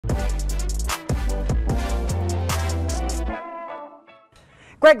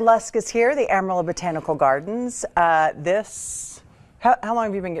Greg Lusk is here, the Amarillo Botanical Gardens. How long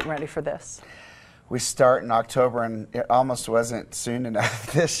have you been getting ready for this? We start in October, and it almost wasn't soon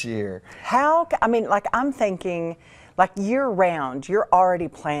enough this year. I mean, like, I'm thinking, like, year round, you're already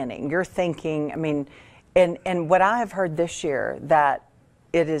planning. You're thinking, I mean, and what I have heard this year, that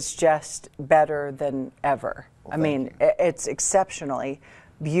it is just better than ever. Well, I mean, it's exceptionally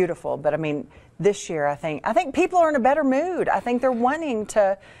beautiful, but I mean, this year, I think people are in a better mood. I think they're wanting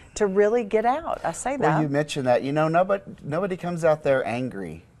to really get out. I say that. Well, you mentioned that. You know, nobody comes out there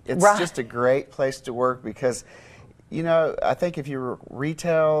angry. It's right. just a great place to work because, you know, I think if you're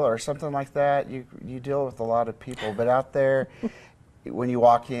retail or something like that, you deal with a lot of people. But out there, when you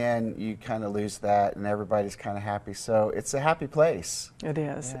walk in, you kind of lose that, and everybody's kind of happy. So it's a happy place. It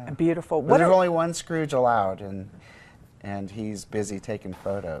is. Yeah. Beautiful. But there's only one Scrooge allowed, and he's busy taking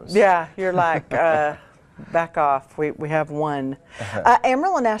photos. Yeah, you're like, back off. We have one.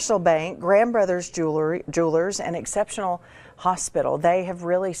 Amarillo National Bank, Graham Brothers Jewelers, and Exceptional Hospital, they have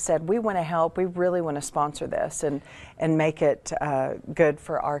really said, we want to help, we really want to sponsor this and make it good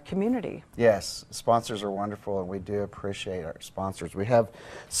for our community. Yes, sponsors are wonderful, and we do appreciate our sponsors. We have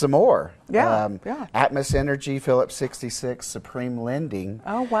some more. Yeah, Atmos Energy, Phillips 66, Supreme Lending.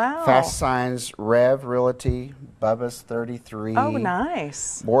 Oh, wow. Fast Signs, Rev Realty, Bubba's 33. Oh,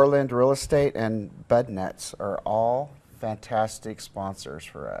 nice. Moreland Real Estate, and Bud Nuts are all fantastic sponsors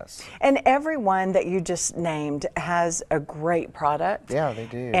for us. And everyone that you just named has a great product. Yeah, they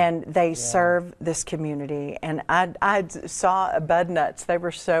do. And they serve this community. And I saw Bud Nuts. They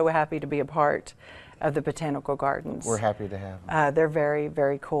were so happy to be a part of the Botanical Gardens. We're happy to have them. They're very,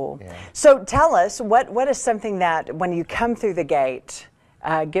 very cool. Yeah. So tell us, what is something that when you come through the gate,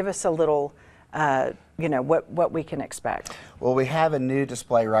 give us a little, you know, what we can expect. Well, we have a new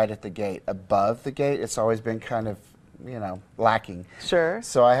display right at the gate. Above the gate, it's always been kind of, you know, lacking. Sure.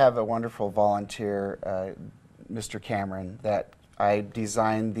 So I have a wonderful volunteer, Mr. Cameron, that I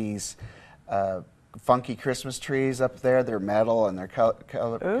designed these funky Christmas trees up there. They're metal and they're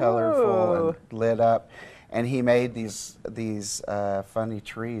colorful and lit up. And he made these funny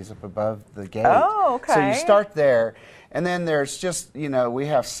trees up above the gate. Oh, okay. So you start there, and then there's just, you know, we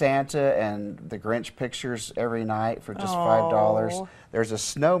have Santa and the Grinch pictures every night for just $5. There's a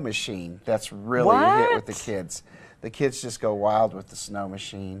snow machine that's really a hit with the kids. The kids just go wild with the snow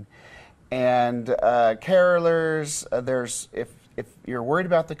machine. And carolers, there's, if you're worried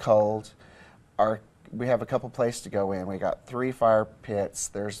about the cold, we have a couple places to go in. We got 3 fire pits.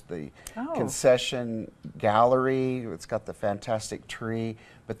 There's the concession gallery. It's got the fantastic tree.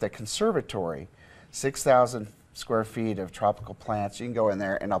 But the conservatory, 6,000 square feet of tropical plants. You can go in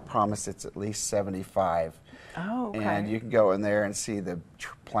there, and I'll promise it's at least 75. Oh, okay. And you can go in there and see the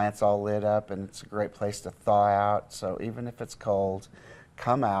plants all lit up, and it's a great place to thaw out. So even if it's cold,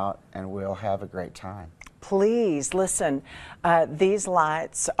 come out and we'll have a great time. Please, listen, these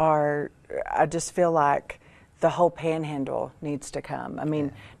lights are, I just feel like the whole Panhandle needs to come. I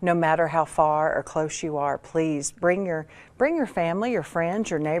mean, no matter how far or close you are, please bring your family, your friends,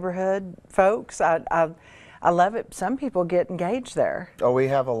 your neighborhood folks. I love it. Some people get engaged there. Oh, we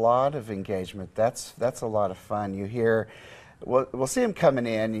have a lot of engagement. That's a lot of fun. You hear, we'll see them coming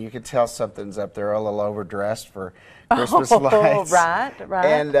in, and you can tell something's up there, a little overdressed for Christmas lights. Right.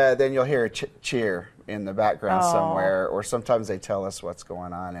 And then you'll hear a cheer in the background somewhere, or sometimes they tell us what's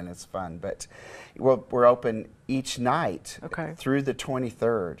going on, and it's fun. But we're open each night through the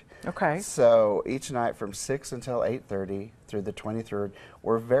 23rd. Okay. So each night from 6 until 8:30 through the 23rd.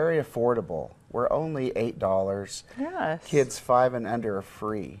 We're very affordable. We're only $8. Yes. Kids 5 and under are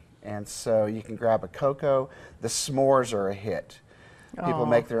free. And so you can grab a cocoa. The s'mores are a hit. People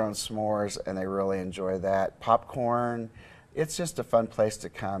make their own s'mores, and they really enjoy that. Popcorn. It's just a fun place to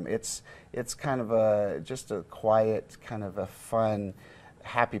come. It's kind of just a quiet, kind of a fun,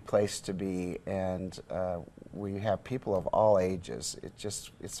 happy place to be, and we have people of all ages.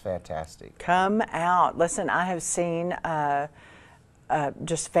 It's fantastic. Come out. Listen, I have seen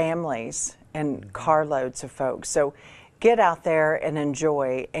just families and carloads of folks. So get out there and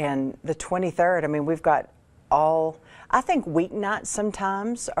enjoy. And the 23rd, I mean, we've got I think weeknights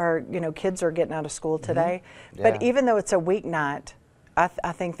sometimes are, you know, kids are getting out of school today. But even though it's a weeknight, I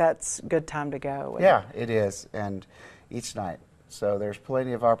think that's a good time to go. Yeah, it is. And each night. So there's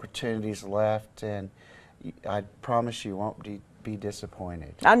plenty of opportunities left, and I promise you won't be be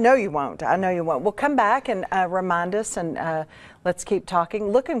disappointed. I know you won't. I know you won't. Well, come back and remind us, and let's keep talking.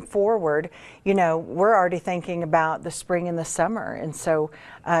 Looking forward, you know, we're already thinking about the spring and the summer, and so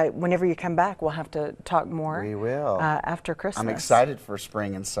whenever you come back, we'll have to talk more. We will. After Christmas. I'm excited for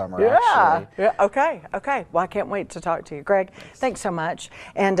spring and summer, yeah. actually. Yeah. Okay. Okay. Well, I can't wait to talk to you. Greg, thanks so much.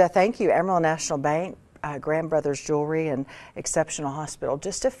 And thank you, Amarillo National Bank, Grand Brothers Jewelry, and Exceptional Hospital.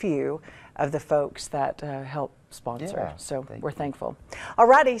 Just a few of the folks that help sponsor. Yeah, so we're you. thankful. All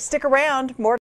righty, stick around. More